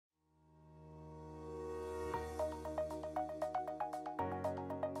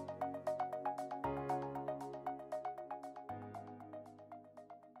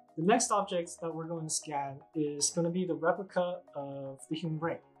The next object that we're going to scan is going to be the replica of the human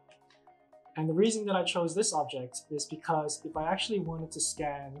brain. And the reason that I chose this object is because if I actually wanted to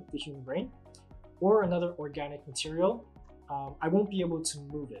scan the human brain or another organic material, I won't be able to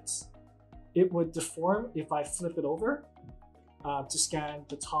move it. It would deform if I flip it over to scan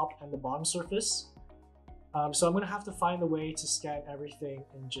the top and the bottom surface. So I'm going to have to find a way to scan everything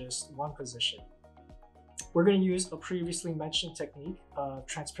in just one position. We're going to use a previously mentioned technique of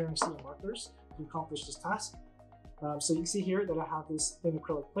transparency and markers to accomplish this task. So you can see here that I have this thin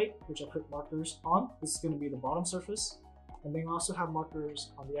acrylic plate, which I put markers on. This is going to be the bottom surface. And then I also have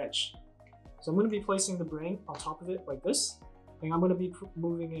markers on the edge. So I'm going to be placing the brain on top of it like this. And I'm going to be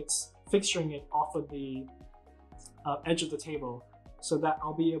moving it, fixturing it off of the edge of the table so that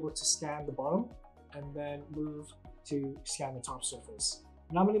I'll be able to scan the bottom and then move to scan the top surface.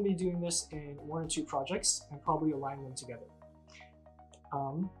 And I'm going to be doing this in 1 or 2 projects and probably align them together.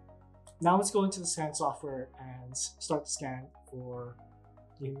 Now let's go into the scan software and start the scan for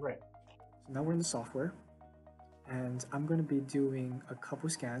the human brain. So now we're in the software, and I'm going to be doing a couple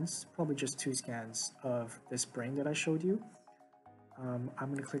scans, probably just 2 scans of this brain that I showed you. I'm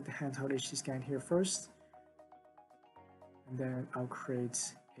going to click the handheld HD scan here first, and then I'll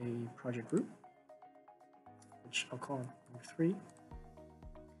create a project group, which I'll call number 3.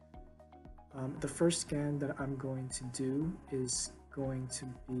 The first scan that I'm going to do is going to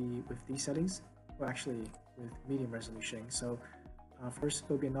be with these settings, well actually with medium resolution. So first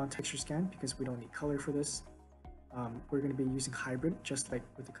it'll be a non-texture scan because we don't need color for this. We're going to be using hybrid just like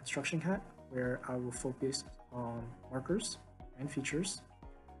with the construction hat, where I will focus on markers and features.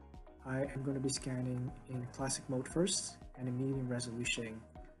 I am going to be scanning in classic mode first and in medium resolution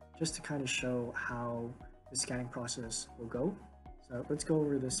just to kind of show how the scanning process will go. So let's go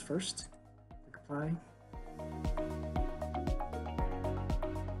over this first. Click apply.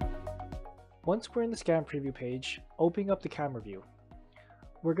 Once we're in the scan preview page, opening up the camera view.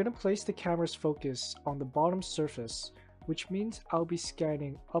 We're going to place the camera's focus on the bottom surface, which means I'll be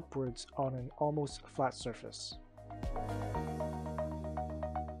scanning upwards on an almost flat surface.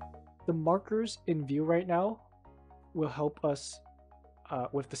 The markers in view right now will help us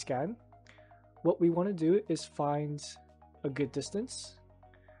with the scan. What we want to do is find a good distance,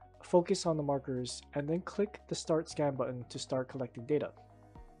 focus on the markers, and then click the Start Scan button to start collecting data.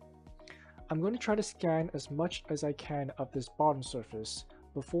 I'm going to try to scan as much as I can of this bottom surface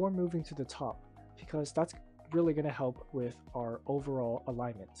before moving to the top, because that's really going to help with our overall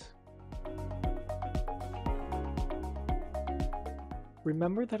alignment.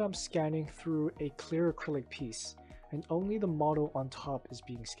 Remember that I'm scanning through a clear acrylic piece, and only the model on top is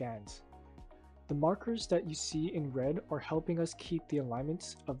being scanned. The markers that you see in red are helping us keep the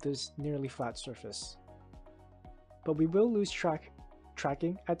alignment of this nearly flat surface. But we will lose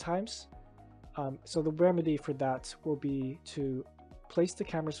tracking at times. So the remedy for that will be to place the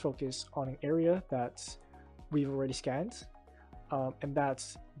camera's focus on an area that we've already scanned and that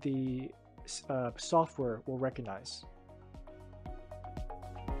the software will recognize.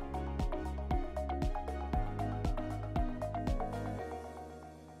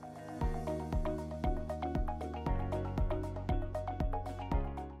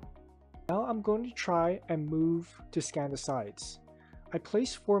 Now I'm going to try and move to scan the sides. I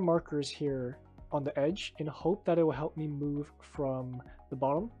placed 4 markers here on the edge in hope that it will help me move from the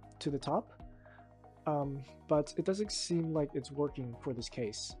bottom to the top, but it doesn't seem like it's working for this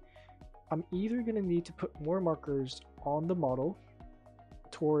case. I'm either going to need to put more markers on the model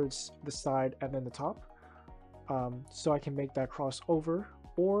towards the side and then the top, so I can make that crossover,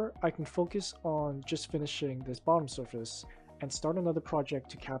 or I can focus on just finishing this bottom surface and start another project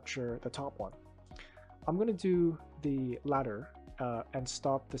to capture the top one. I'm going to do the latter and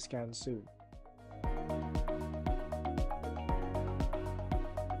stop the scan soon.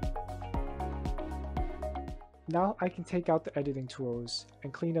 Now I can take out the editing tools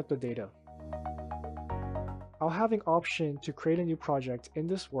and clean up the data. I'll have an option to create a new project in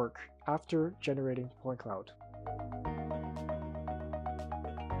this work after generating point cloud.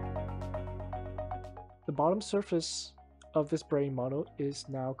 The bottom surface of this brain model is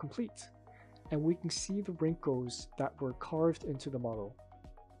now complete, and we can see the wrinkles that were carved into the model.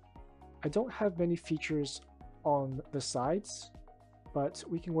 I don't have many features on the sides, but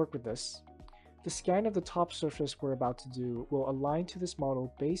we can work with this. The scan of the top surface we're about to do will align to this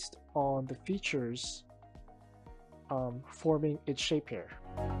model based on the features forming its shape here.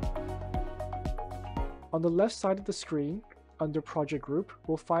 On the left side of the screen, under Project Group,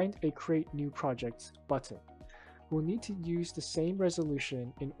 we'll find a Create New Project button. We'll need to use the same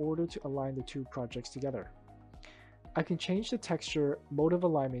resolution in order to align the 2 projects together. I can change the texture, mode of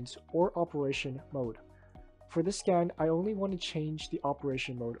alignment, or operation mode. For this scan, I only want to change the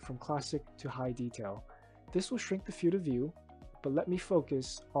operation mode from classic to high detail. This will shrink the field of view, but let me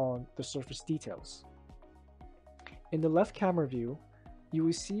focus on the surface details. In the left camera view, you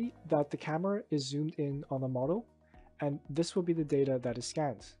will see that the camera is zoomed in on the model, and this will be the data that is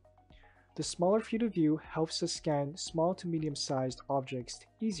scanned. The smaller field of view helps us scan small to medium-sized objects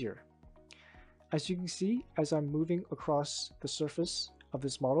easier. As you can see, as I'm moving across the surface of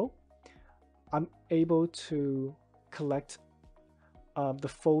this model, I'm able to collect the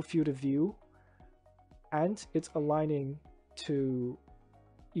full field of view, and it's aligning to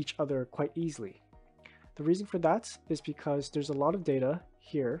each other quite easily. The reason for that is because there's a lot of data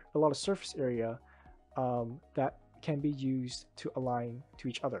here, a lot of surface area that can be used to align to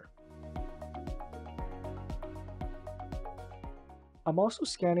each other. I'm also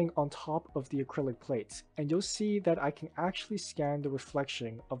scanning on top of the acrylic plate, and you'll see that I can actually scan the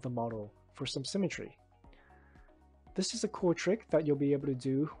reflection of the model for some symmetry. This is a cool trick that you'll be able to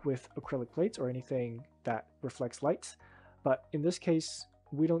do with acrylic plates or anything that reflects light, but in this case,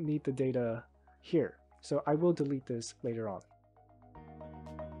 we don't need the data here, so I will delete this later on.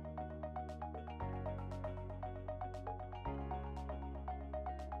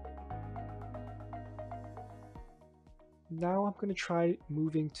 Now I'm going to try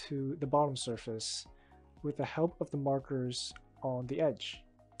moving to the bottom surface with the help of the markers on the edge.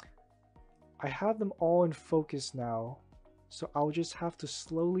 I have them all in focus now, so I'll just have to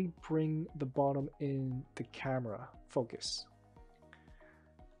slowly bring the bottom in the camera focus.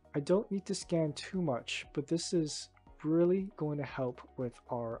 I don't need to scan too much, but this is really going to help with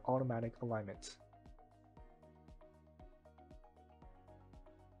our automatic alignment.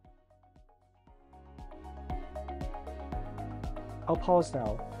 I'll pause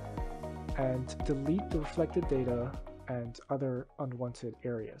now and delete the reflected data and other unwanted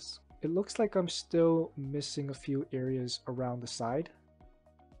areas. It looks like I'm still missing a few areas around the side.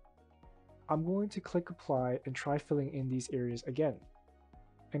 I'm going to click apply and try filling in these areas again.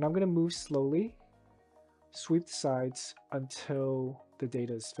 And I'm going to move slowly, sweep the sides until the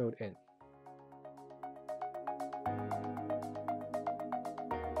data is filled in.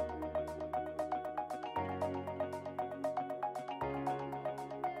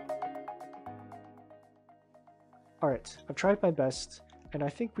 Alright, I've tried my best, and I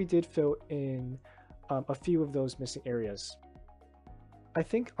think we did fill in a few of those missing areas. I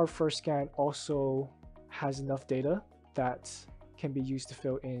think our first scan also has enough data that can be used to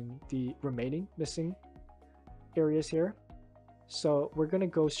fill in the remaining missing areas here. So we're going to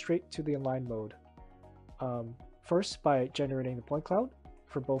go straight to the align mode. First by generating the point cloud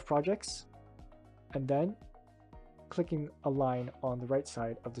for both projects, and then clicking align on the right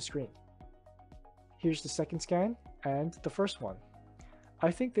side of the screen. Here's the second scan and the first one.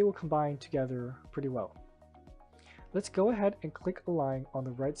 I think they will combine together pretty well. Let's go ahead and click align on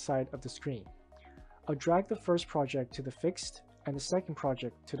the right side of the screen. I'll drag the first project to the fixed and the second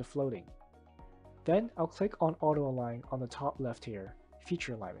project to the floating. Then I'll click on auto align on the top left here,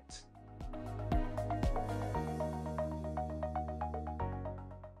 feature alignment.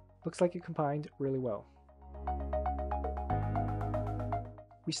 Looks like it combined really well.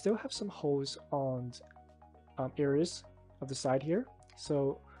 We still have some holes on areas of the side here,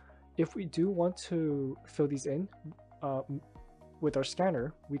 so if we do want to fill these in with our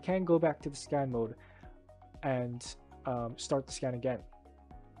scanner, we can go back to the scan mode and start the scan again.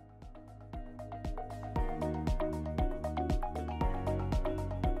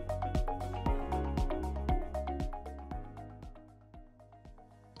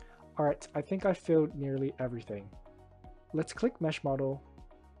 Alright, I think I filled nearly everything. Let's click Mesh Model,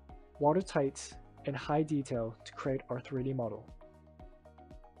 Watertight, and High Detail to create our 3D model.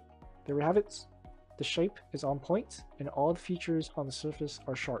 There we have it. The shape is on point and all the features on the surface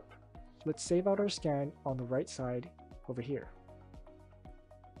are sharp. Let's save out our scan on the right side over here.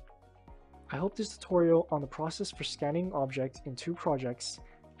 I hope this tutorial on the process for scanning objects in two projects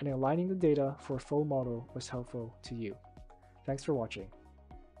and aligning the data for a full model was helpful to you. Thanks for watching.